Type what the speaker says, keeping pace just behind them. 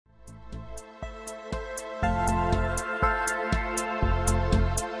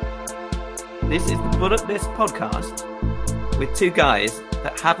This is the Bullet List podcast with two guys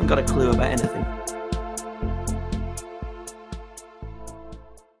that haven't got a clue about anything.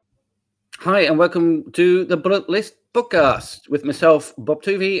 Hi, and welcome to the Bullet List podcast with myself, Bob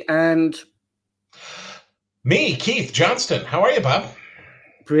Tuvey, and me, Keith Johnston. How are you, Bob?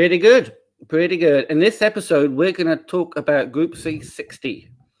 Pretty good. In this episode, we're going to talk about Groups360.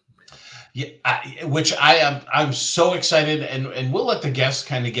 Yeah, which I'm so excited, and we'll let the guests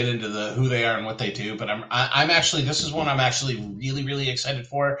kind of get into who they are and what they do. But I'm actually, this is one I'm actually really excited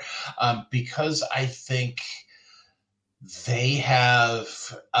for, because I think they have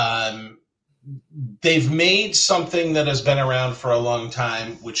they've made something that has been around for a long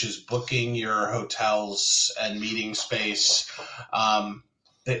time, which is booking your hotels and meeting space.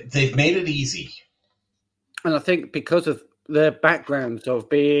 They've made it easy, and I think because of their backgrounds of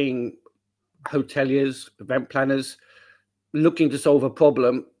being hoteliers, event planners, looking to solve a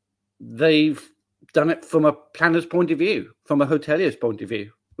problem, they've done it from a planner's point of view, from a hotelier's point of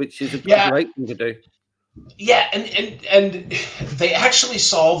view, which is a great thing to do. Yeah, and they actually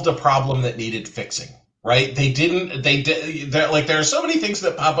solved a problem that needed fixing, right? There are so many things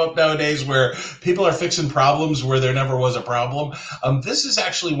that pop up nowadays where people are fixing problems where there never was a problem. This is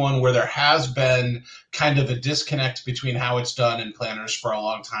actually one where there has been kind of a disconnect between how it's done in planners for a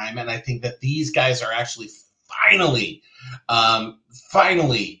long time. And I think that these guys are actually finally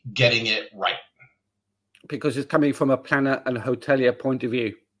getting it right. Because it's coming from a planner and a hotelier point of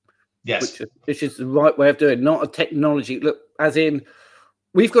view. Yes. Which is the right way of doing it, not a technology. Look, as in,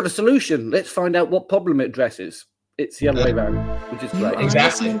 we've got a solution. Let's find out what problem it addresses. It's the other way around, which is great.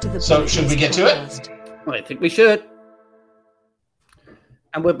 Exactly. So should we get to it? I think we should.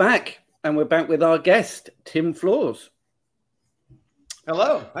 And we're back. And we're back with our guest, Tim Flors.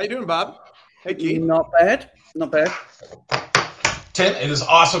 Hello. How you doing, Bob? Hey, Keith. Not bad. Tim, it is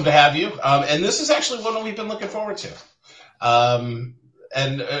awesome to have you. And this is actually one that we've been looking forward to. And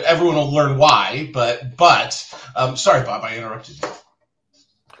everyone will learn why, but sorry, Bob, I interrupted you.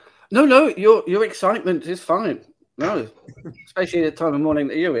 No, your excitement is fine. No, especially at the time of morning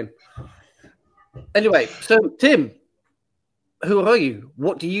that you're in. Anyway, so Tim, who are you?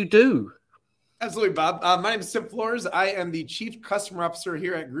 What do you do? Absolutely, Bob. My name is Tim Flors. I am the Chief Customer Officer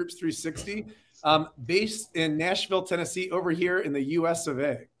here at Groups360, based in Nashville, Tennessee, over here in the U.S. of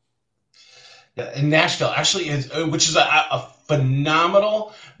A. Yeah, in Nashville, actually, which is a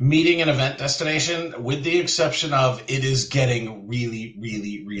phenomenal meeting and event destination, with the exception of it is getting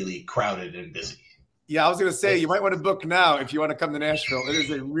really crowded and busy. Yeah, I was going to say, you might want to book now if you want to come to Nashville. It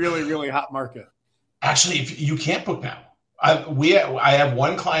is a really hot market. Actually, if you can't book now. I have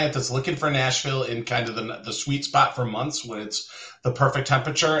one client that's looking for Nashville in kind of the sweet spot for months when it's the perfect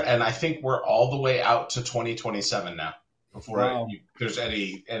temperature, and I think we're all the way out to 2027 now before there's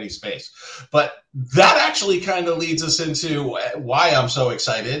any space. But that actually kind of leads us into why I'm so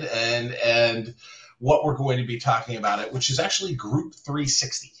excited and what we're going to be talking about it, which is actually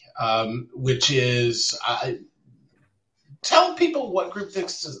Group360, which is tell people what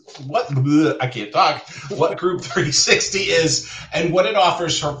Group360 is and what it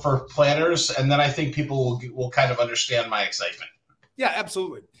offers for planners, and then I think people will kind of understand my excitement. Yeah,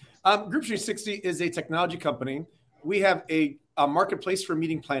 absolutely. Group360 is a technology company. We have a marketplace for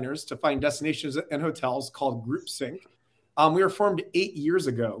meeting planners to find destinations and hotels called GroupSync. We were formed 8 years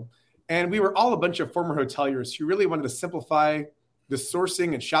ago, and we were all a bunch of former hoteliers who really wanted to simplify the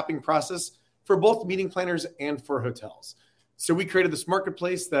sourcing and shopping process for both meeting planners and for hotels. So we created this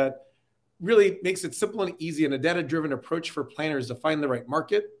marketplace that really makes it simple and easy and a data-driven approach for planners to find the right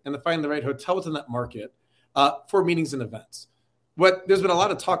market and to find the right hotel within that market for meetings and events. What there's been a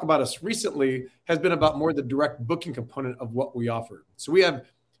lot of talk about us recently has been about more the direct booking component of what we offer. So we have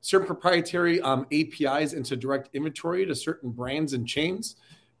certain proprietary APIs into direct inventory to certain brands and chains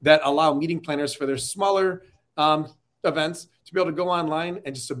that allow meeting planners for their smaller events to be able to go online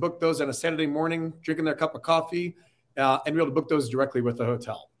and just to book those on a Saturday morning, drinking their cup of coffee, and be able to book those directly with the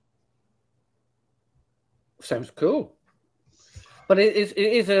hotel. Sounds cool. But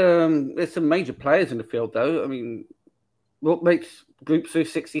there's some major players in the field, though. I mean, what makes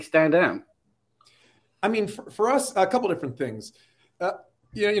Groups360 stand out? I mean, for us, a couple different things.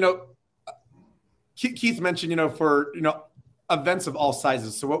 Keith mentioned, for events of all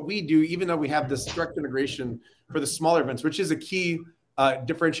sizes. So what we do, even though we have this direct integration for the smaller events, which is a key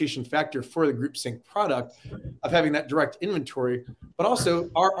differentiation factor for the GroupSync product of having that direct inventory, but also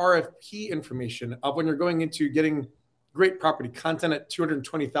our RFP information of when you're going into getting great property content at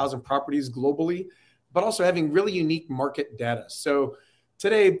 220,000 properties globally, but also having really unique market data. So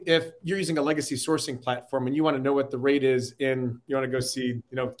today, if you're using a legacy sourcing platform and you want to know what the rate is you want to go see,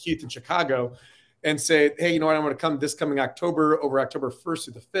 Keith in Chicago and say, hey, you know what, I'm going to come this coming October, over October 1st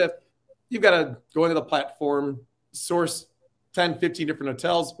through the 5th. You've got to go into the platform, source 10, 15 different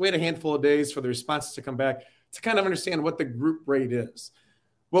hotels, wait a handful of days for the responses to come back to kind of understand what the group rate is.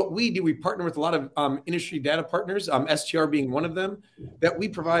 What we do, we partner with a lot of industry data partners, STR being one of them, that we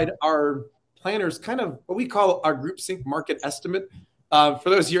provide our planners kind of what we call our Group Sync market estimate. For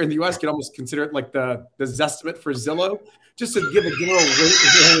those here in the US, you can almost consider it like the Zestimate for Zillow, just to give a general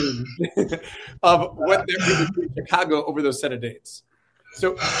rate of what they're going to do in Chicago over those set of dates.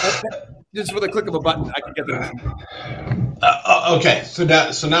 So just with a click of a button, I can get that. Okay, so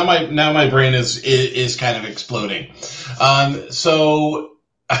now my brain is kind of exploding. So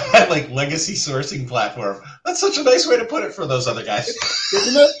I like legacy sourcing platform. That's such a nice way to put it for those other guys.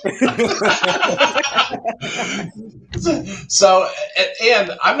 Isn't it? So,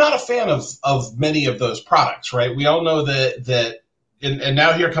 and I'm not a fan of many of those products, right? We all know that and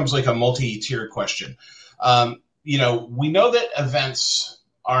now here comes like a multi-tier question. We know that events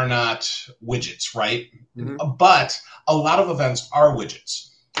are not widgets, right? Mm-hmm. But a lot of events are widgets.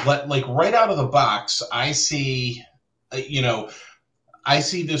 Like right out of the box, I see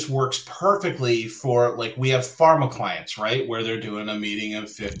this works perfectly for, like, we have pharma clients, right, where they're doing a meeting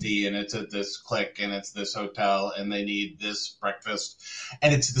of 50 and it's at this click and it's this hotel and they need this breakfast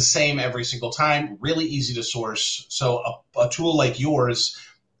and it's the same every single time, really easy to source. So a tool like yours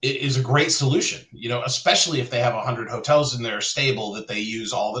is a great solution, especially if they have 100 hotels in their stable that they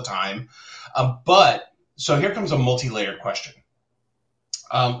use all the time. But so here comes a multi-layered question.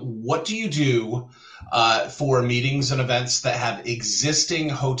 What do you do for meetings and events that have existing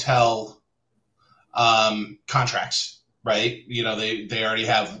hotel contracts, right? They already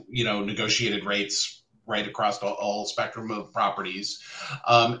have, negotiated rates right across the whole spectrum of properties.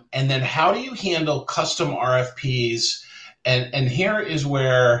 And then how do you handle custom RFPs? And here's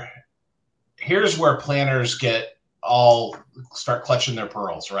where planners start clutching their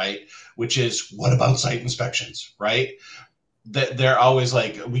pearls, right? Which is, what about site inspections, right? That they're always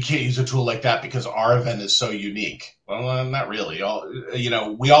like, we can't use a tool like that because our event is so unique. Well, not really.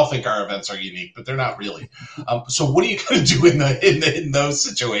 We all think our events are unique, but they're not really. So what are you going to do in those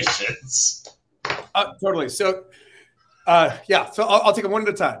situations? Totally. So, So I'll take them one at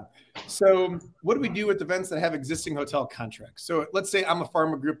a time. So what do we do with events that have existing hotel contracts? So let's say I'm a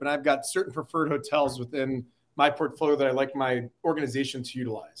pharma group and I've got certain preferred hotels within my portfolio that I like my organization to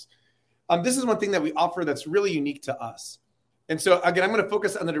utilize. This is one thing that we offer that's really unique to us. And so, again, I'm going to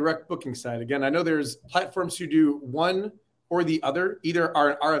focus on the direct booking side. Again, I know there's platforms who do one or the other, either are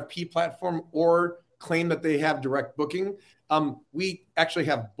an RFP platform or claim that they have direct booking. We actually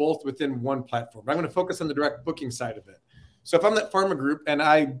have both within one platform. But I'm going to focus on the direct booking side of it. So if I'm that pharma group and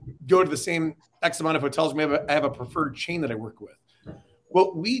I go to the same X amount of hotels, I have a preferred chain that I work with.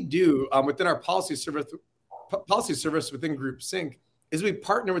 What we do within our policy service within Group Sync is we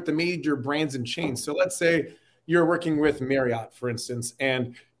partner with the major brands and chains. So let's say you're working with Marriott, for instance,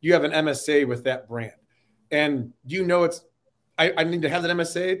 and you have an MSA with that brand. And I need to have that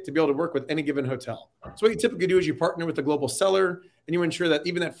MSA to be able to work with any given hotel. So what you typically do is you partner with the global seller and you ensure that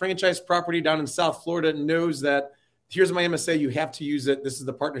even that franchise property down in South Florida knows that here's my MSA, you have to use it. This is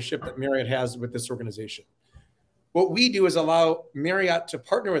the partnership that Marriott has with this organization. What we do is allow Marriott to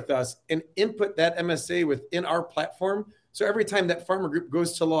partner with us and input that MSA within our platform. So every time that pharma group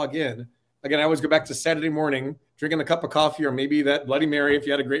goes to log in, again, I always go back to Saturday morning, drinking a cup of coffee or maybe that Bloody Mary if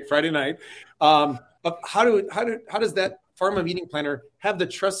you had a great Friday night. How does that pharma meeting planner have the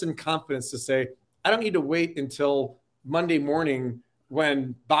trust and confidence to say, I don't need to wait until Monday morning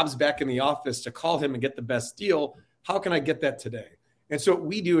when Bob's back in the office to call him and get the best deal? How can I get that today? And so what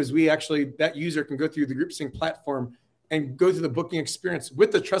we do is that user can go through the Group Sync platform and go through the booking experience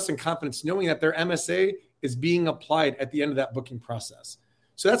with the trust and confidence, knowing that their MSA is being applied at the end of that booking process.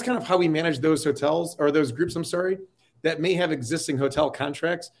 So that's kind of how we manage those hotels or those groups, that may have existing hotel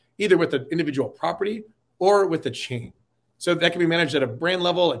contracts, either with an individual property or with a chain. So that can be managed at a brand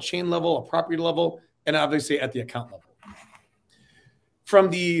level, a chain level, a property level, and obviously at the account level. From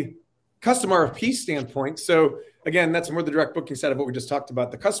the custom RFP standpoint, so again, that's more the direct booking side of what we just talked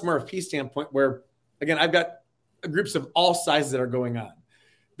about. The custom RFP standpoint where, again, I've got groups of all sizes that are going on.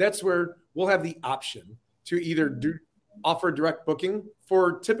 That's where we'll have the option to either offer direct booking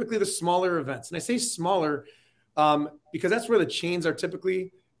for typically the smaller events. And I say smaller because that's where the chains are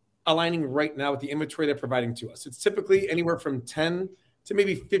typically aligning right now with the inventory they're providing to us. It's typically anywhere from 10 to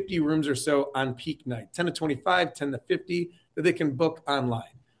maybe 50 rooms or so on peak night, 10 to 25, 10 to 50 that they can book online.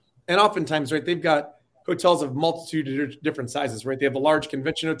 And oftentimes, right, they've got hotels of multitude of different sizes, right? They have the large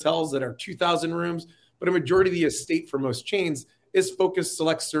convention hotels that are 2,000 rooms, but a majority of the estate for most chains is focused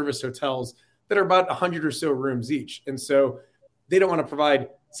select service hotels that are about 100 or so rooms each. And so they don't want to provide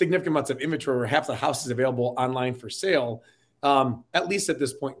significant amounts of inventory where half the house is available online for sale, at least at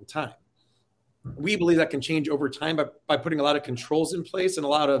this point in time. We believe that can change over time by putting a lot of controls in place and a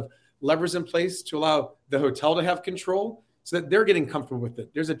lot of levers in place to allow the hotel to have control so that they're getting comfortable with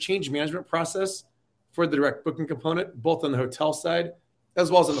it. There's a change management process for the direct booking component, both on the hotel side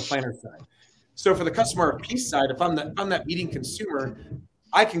as well as on the planner side. So for the customer RFP side, if I'm that meeting consumer,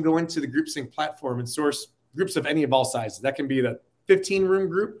 I can go into the GroupSync platform and source groups of any of all sizes. That can be the 15-room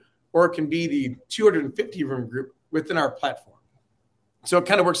group, or it can be the 250-room group within our platform. So it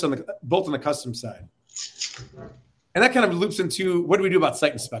kind of works both on the custom side. And that kind of loops into what do we do about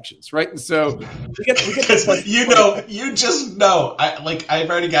site inspections, right? And so we get this question. You just know. I've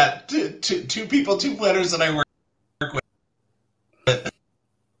already got two people, two planners that I work with.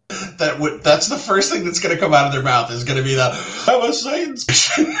 That's the first thing that's going to come out of their mouth is going to be have a site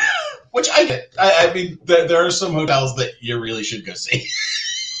inspection, which I get. I mean, there are some hotels that you really should go see.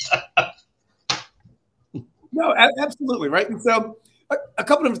 No, absolutely, right? And so a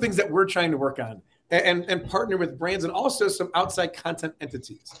couple of things that we're trying to work on and partner with brands and also some outside content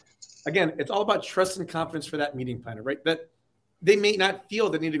entities. Again, it's all about trust and confidence for that meeting planner, right? That they may not feel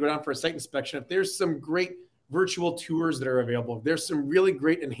they need to go down for a site inspection. If there's some great virtual tours that are available, if there's some really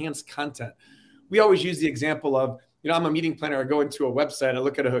great enhanced content. We always use the example of, I'm a meeting planner. I go into a website, I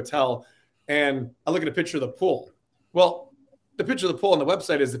look at a hotel, and I look at a picture of the pool. Well, the picture of the pool on the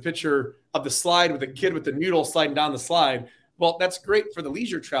website is the picture of the slide with the kid with the noodle sliding down the slide. Well, that's great for the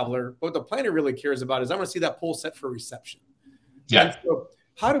leisure traveler. But what the planner really cares about is I want to see that pool set for reception. Yeah. And so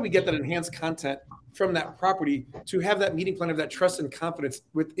how do we get that enhanced content from that property to have that meeting planner, that trust and confidence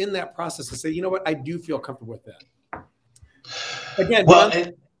within that process to say, you know what, I do feel comfortable with that. Again, well, go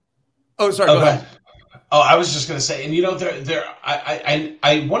ahead. Oh, I was just going to say, and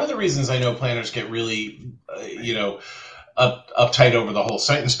I one of the reasons I know planners get really, uptight over the whole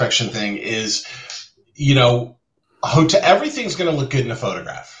site inspection thing is, everything's going to look good in a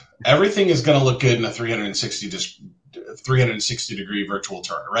photograph. Everything is going to look good in a 360 degree virtual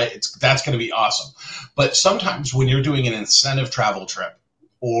tour, right? That's going to be awesome. But sometimes when you're doing an incentive travel trip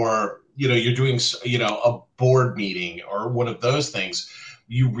or, you're doing, a board meeting or one of those things,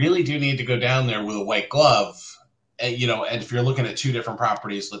 you really do need to go down there with a white glove. And if you're looking at two different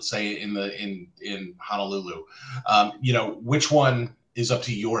properties, let's say in Honolulu, which one is up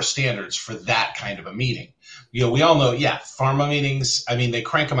to your standards for that kind of a meeting? We all know, pharma meetings, I mean, they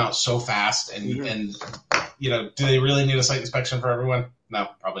crank them out so fast and do they really need a site inspection for everyone? No,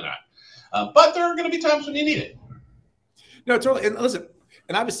 probably not. But there are going to be times when you need it. No, totally. And listen,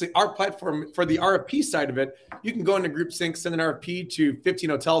 and obviously our platform for the RFP side of it, you can go into GroupSync, send an RFP to 15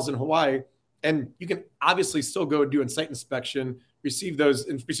 hotels in Hawaii, and you can obviously still go do a site inspection, receive those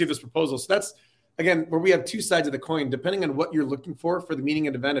proposals. So that's, again, where we have two sides of the coin, depending on what you're looking for the meeting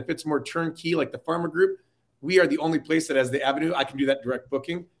and event. If it's more turnkey, like the pharma group, we are the only place that has the avenue. I can do that direct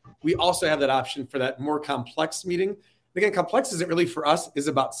booking. We also have that option for that more complex meeting. Again, complex isn't really for us, is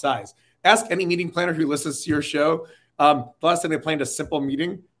about size. Ask any meeting planner who listens to your show. The last time they planned a simple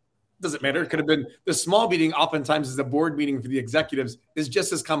meeting, doesn't matter. It could have been the small meeting. Oftentimes is a board meeting for the executives is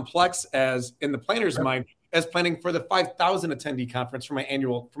just as complex as in the planner's mind as planning for the 5,000 attendee conference for my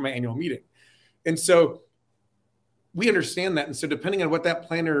annual meeting. And so we understand that. And so depending on what that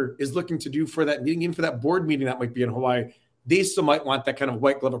planner is looking to do for that meeting, even for that board meeting that might be in Hawaii, they still might want that kind of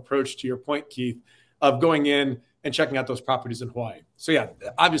white glove approach, to your point, Keith, of going in and checking out those properties in Hawaii. So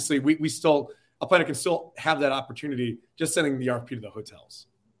obviously a planner can still have that opportunity, just sending the RFP to the hotels.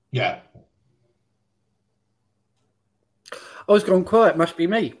 Yeah. I was going quiet. Must be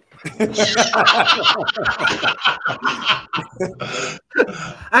me.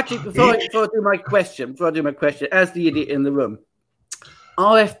 Actually, before I do my question, as the idiot in the room,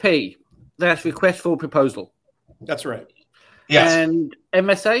 RFP, that's request for proposal. That's right. Yes. And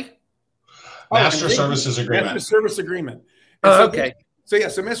MSA? Master Services Agreement. Master Service Agreement. Okay.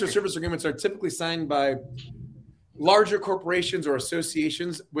 So master service agreements are typically signed by larger corporations or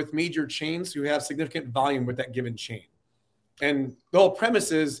associations with major chains who have significant volume with that given chain. And the whole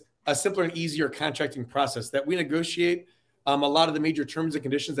premise is a simpler and easier contracting process that we negotiate a lot of the major terms and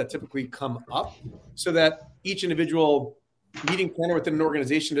conditions that typically come up so that each individual meeting planner within an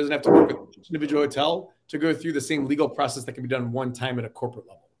organization doesn't have to work with each individual hotel to go through the same legal process that can be done one time at a corporate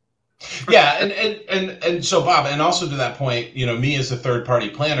level. Yeah, and so Bob, and also to that point, me as a third party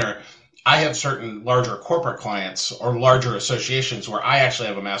planner, I have certain larger corporate clients or larger associations where I actually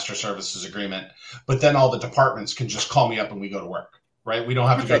have a master services agreement, but then all the departments can just call me up and we go to work, right? We don't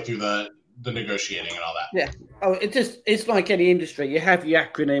have to go through the negotiating and all that. Yeah. Oh, it's like any industry. You have your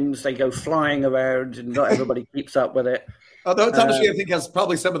acronyms, they go flying around and not everybody keeps up with it. Although it's industry, I think, has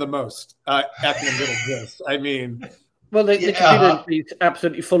probably some of the most acronyms that exist. I mean, well, the computer industry is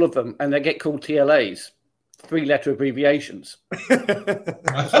absolutely full of them, and they get called TLAs, 3-letter abbreviations. So,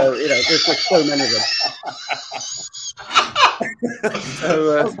 there's just so many of them.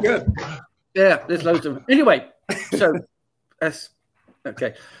 So, that's good. Yeah, there's loads of them. Anyway, so that's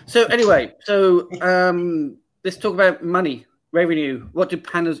okay. So anyway, let's talk about money, revenue. What do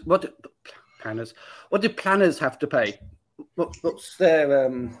planners have to pay? What's their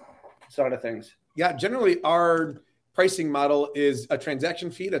side of things? Yeah, generally our pricing model is a transaction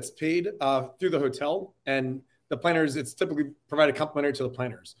fee that's paid through the hotel, and the planners, it's typically provided complimentary to the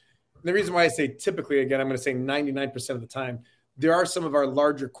planners. And the reason why I say typically, again, I'm going to say 99% of the time, there are some of our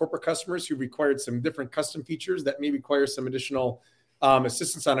larger corporate customers who required some different custom features that may require some additional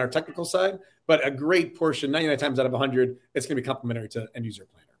assistance on our technical side, but a great portion, 99 times out of 100, it's going to be complimentary to end user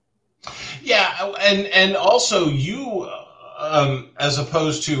planner. Yeah, and also you, as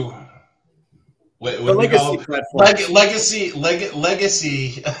opposed to legacy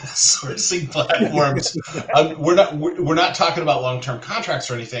sourcing platforms. We're not talking about long-term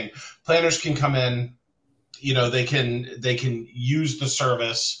contracts or anything. Planners can come in, they can use the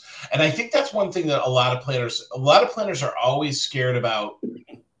service, and I think that's one thing that a lot of planners are always scared about: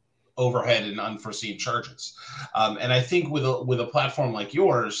 overhead and unforeseen charges. And I think with a platform like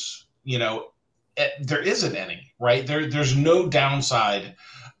yours, there isn't any, right? There's no downside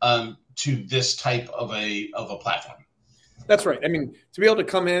to this type of a platform. That's right. I mean, to be able to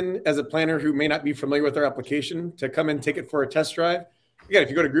come in as a planner who may not be familiar with our application, to come in, take it for a test drive. Again, if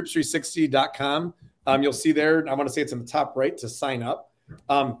you go to Groups360.com, you'll see there, I want to say it's in the top right, to sign up.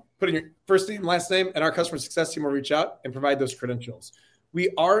 Put in your first name, last name, and our customer success team will reach out and provide those credentials. We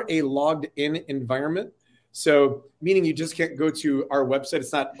are a logged in environment. So meaning you just can't go to our website.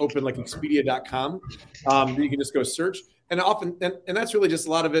 It's not open like Expedia.com. You can just go search. And often, and that's really just a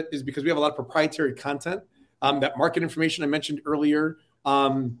lot of it is because we have a lot of proprietary content, that market information I mentioned earlier,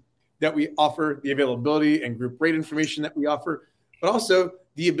 that we offer, the availability and group rate information that we offer, but also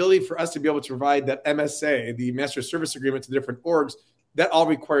the ability for us to be able to provide that MSA, the master service agreement to different orgs. That all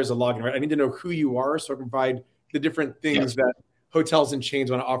requires a login, right? I need to know who you are so I can provide the different things that hotels and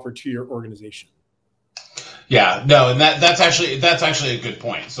chains want to offer to your organization. Yeah, no, and that's actually a good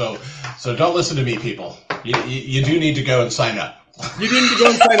point. So don't listen to me, people. You do need to go and sign up. You need to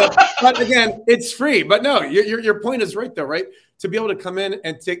go and sign up. But again, it's free. But no, your point is right though, right? To be able to come in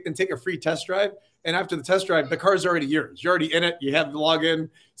and take a free test drive, and after the test drive, the car is already yours. You're already in it. You have the login.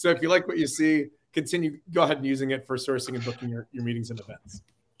 So if you like what you see, go ahead and using it for sourcing and booking your meetings and events.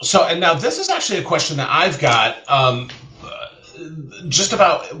 So, and now this is actually a question that I've got. Just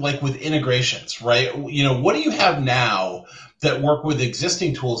about like with integrations, right? What do you have now that work with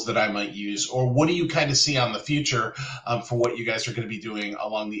existing tools that I might use, or what do you kind of see on the future for what you guys are going to be doing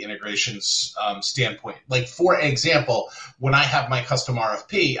along the integrations standpoint? Like, for example, when I have my custom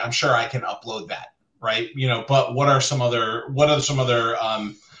RFP, I'm sure I can upload that, right? But what are some other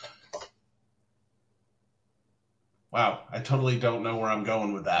wow, I totally don't know where I'm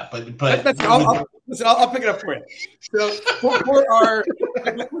going with that, but I'll pick it up for you. So for what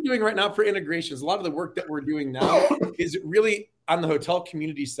we're doing right now for integrations, a lot of the work that we're doing now is really on the hotel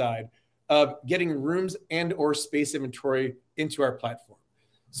community side of getting rooms and or space inventory into our platform.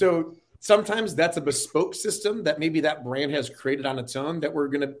 So sometimes that's a bespoke system that maybe that brand has created on its own that we're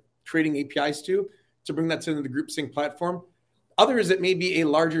going to creating APIs to bring that to the GroupSync platform. Others, it may be a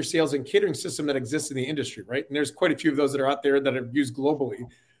larger sales and catering system that exists in the industry, right? And there's quite a few of those that are out there that are used globally.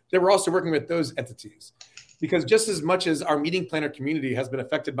 That we're also working with those entities, because just as much as our meeting planner community has been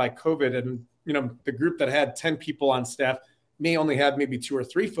affected by COVID, and the group that had 10 people on staff may only have maybe 2 or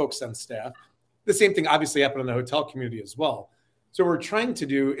 3 folks on staff. The same thing obviously happened in the hotel community as well. So what we're trying to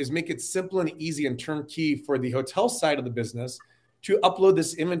do is make it simple and easy and turnkey for the hotel side of the business to upload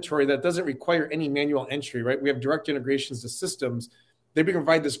this inventory that doesn't require any manual entry, right? We have direct integrations to systems. They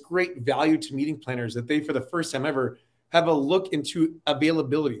provide this great value to meeting planners that they, for the first time ever, have a look into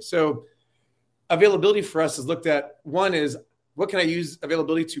availability. So availability for us is looked at. One is, what can I use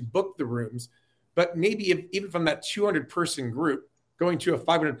availability to book the rooms? But maybe even from that 200-person group going to a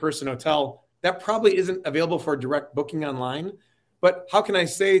 500-person hotel, that probably isn't available for direct booking online. But how can I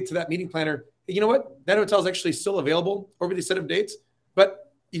say to that meeting planner, hey, you know what? That hotel is actually still available over the set of dates,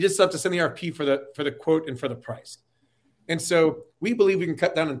 but you just have to send the RFP for the quote and for the price. And so we believe we can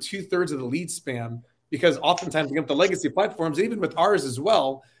cut down on 2/3 of the lead spam, because oftentimes we get the legacy platforms, even with ours as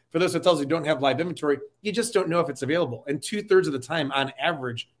well, for those hotels who don't have live inventory, you just don't know if it's available. And 2/3 of the time, on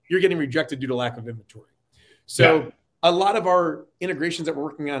average, you're getting rejected due to lack of inventory. So a lot of our integrations that we're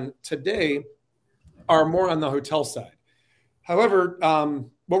working on today are more on the hotel side. However,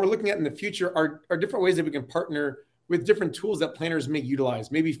 what we're looking at in the future are different ways that we can partner with different tools that planners may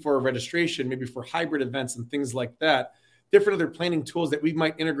utilize, maybe for registration, maybe for hybrid events and things like that, different other planning tools that we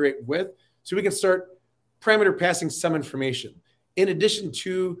might integrate with, so we can start parameter passing some information. In addition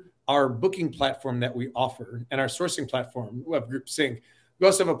to our booking platform that we offer and our sourcing platform, we have GroupSync. We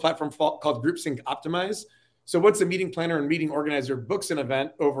also have a platform called GroupSync Optimize. So once a meeting planner and meeting organizer books an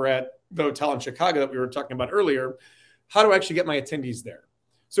event over at the hotel in Chicago that we were talking about earlier, how do I actually get my attendees there?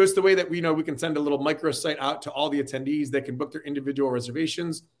 So it's the way that we can send a little microsite out to all the attendees that can book their individual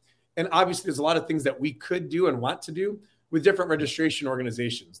reservations. And obviously, there's a lot of things that we could do and want to do with different registration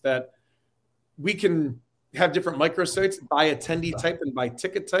organizations, that we can have different microsites by attendee type and by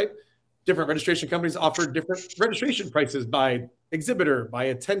ticket type. Different registration companies offer different registration prices by exhibitor,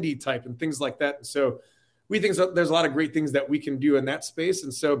 by attendee type, and things like that. So we think there's a lot of great things that we can do in that space.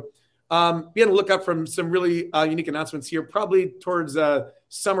 And so be on the lookout from some really unique announcements here, probably towards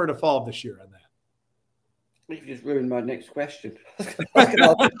summer to fall of this year on that. You just ruined my next question. I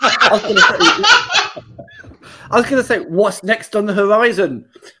was going to say, what's next on the horizon?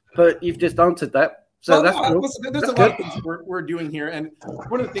 But you've just answered that. So that's cool. Listen, there's a lot of things we're doing here. And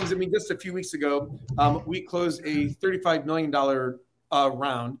one of the things, just a few weeks ago, we closed a $35 million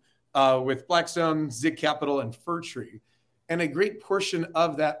round with Blackstone, Zig Capital, and Fir Tree. And a great portion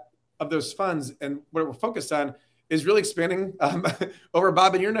of those funds, and what we're focused on, is really expanding over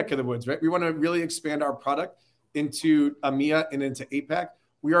Bob in your neck of the woods, right? We want to really expand our product into EMEA and into APAC.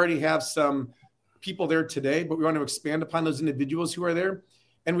 We already have some people there today, but we want to expand upon those individuals who are there.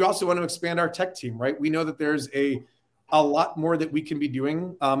 And we also want to expand our tech team, right? We know that there's a lot more that we can be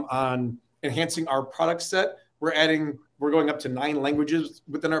doing on enhancing our product set. We're going up to 9 languages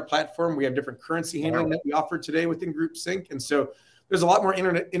within our platform. We have different currency handling that we offer today within GroupSync. And so there's a lot more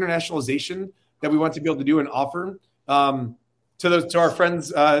internationalization that we want to be able to do and offer to our friends,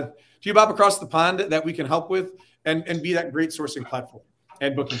 to you, Bob, across the pond, that we can help with and be that great sourcing platform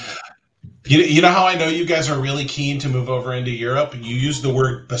and booking platform. You know how I know you guys are really keen to move over into Europe? You use the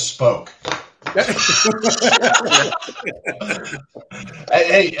word bespoke.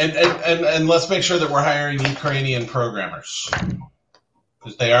 Hey, and let's make sure that we're hiring Ukrainian programmers,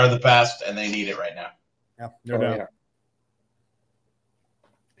 because they are the best and they need it right now. Yeah, no doubt. Yeah.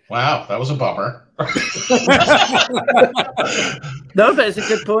 Wow, that was a bummer. No, but it's a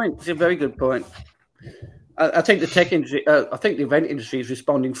good point. It's a very good point. I think the tech industry, I think the event industry is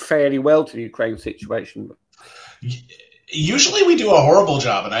responding fairly well to the Ukraine situation. Usually we do a horrible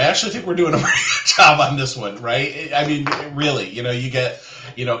job, and I actually think we're doing a pretty good job on this one, right? I mean, really, you get,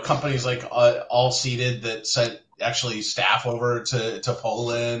 companies like All Seated that sent actually staff over to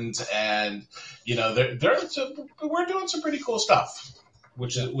Poland, and we're doing some pretty cool stuff,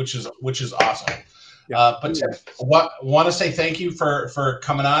 which is awesome. Yeah. But want to say thank you for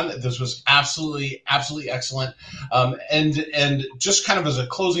coming on. This was absolutely excellent. And just kind of as a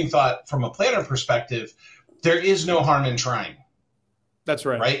closing thought from a planner perspective, there is no harm in trying. That's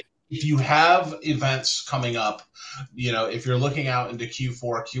right. Right? If you have events coming up, if you're looking out into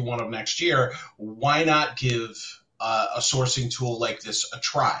Q4, Q1 of next year, why not give a sourcing tool like this a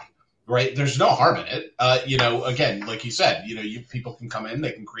try? Right? There's no harm in it. Again, like you said, people can come in,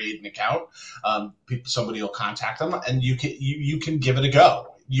 they can create an account. Somebody will contact them, and you can give it a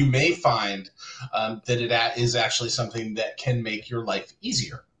go. You may find that it is actually something that can make your life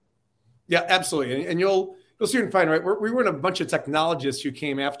easier. Yeah, absolutely. And you'll soon find, right? We were a bunch of technologists who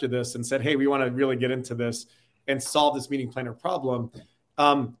came after this and said, hey, we want to really get into this and solve this meeting planner problem.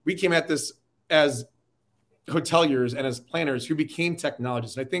 We came at this as hoteliers and as planners who became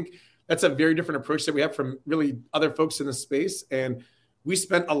technologists. And I think that's a very different approach that we have from really other folks in the space. And we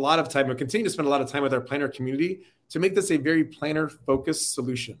spent a lot of time, and continue to spend a lot of time with our planner community to make this a very planner-focused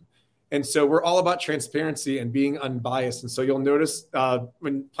solution. And so we're all about transparency and being unbiased. And so you'll notice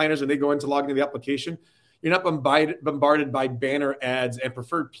when they go in to log into the application, you're not bombarded by banner ads and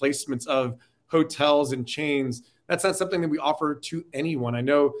preferred placements of hotels and chains. That's not something that we offer to anyone. I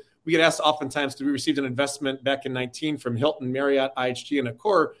know we get asked oftentimes, we received an investment back in 2019 from Hilton, Marriott, IHG, and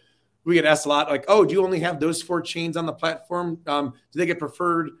Accor. We get asked a lot, like, oh, do you only have those 4 chains on the platform? Do they get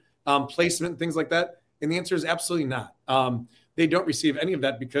preferred placement and things like that? And the answer is absolutely not. They don't receive any of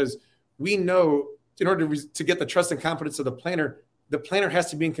that, because we know in order to get the trust and confidence of the planner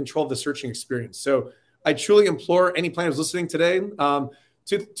has to be in control of the searching experience. So I truly implore any planners listening today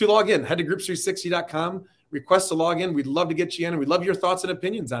to log in. Head to groups360.com, request to log in. We'd love to get you in, and we'd love your thoughts and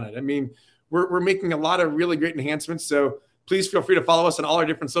opinions on it. I mean, we're making a lot of really great enhancements. So please feel free to follow us on all our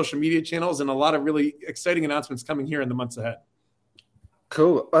different social media channels, and a lot of really exciting announcements coming here in the months ahead.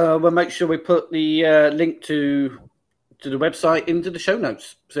 Cool. We'll make sure we put the link to the website into the show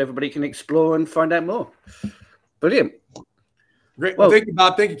notes so everybody can explore and find out more. Brilliant. Great. Well, thank you,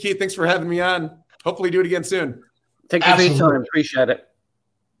 Bob. Thank you, Keith. Thanks for having me on. Hopefully do it again soon. Thank you for your time. Appreciate it.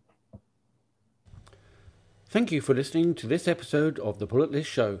 Thank you for listening to this episode of the Bullet List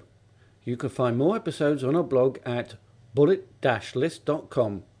Show. You can find more episodes on our blog at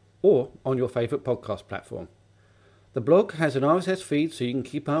bullet-list.com or on your favourite podcast platform. The blog has an RSS feed so you can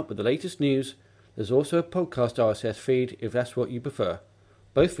keep up with the latest news. There's also a podcast RSS feed if that's what you prefer.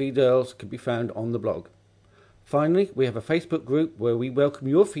 Both feed URLs can be found on the blog. Finally, we have a Facebook group where we welcome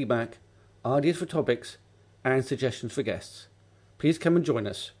your feedback, ideas for topics, and suggestions for guests. Please come and join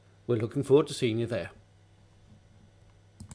us. We're looking forward to seeing you there.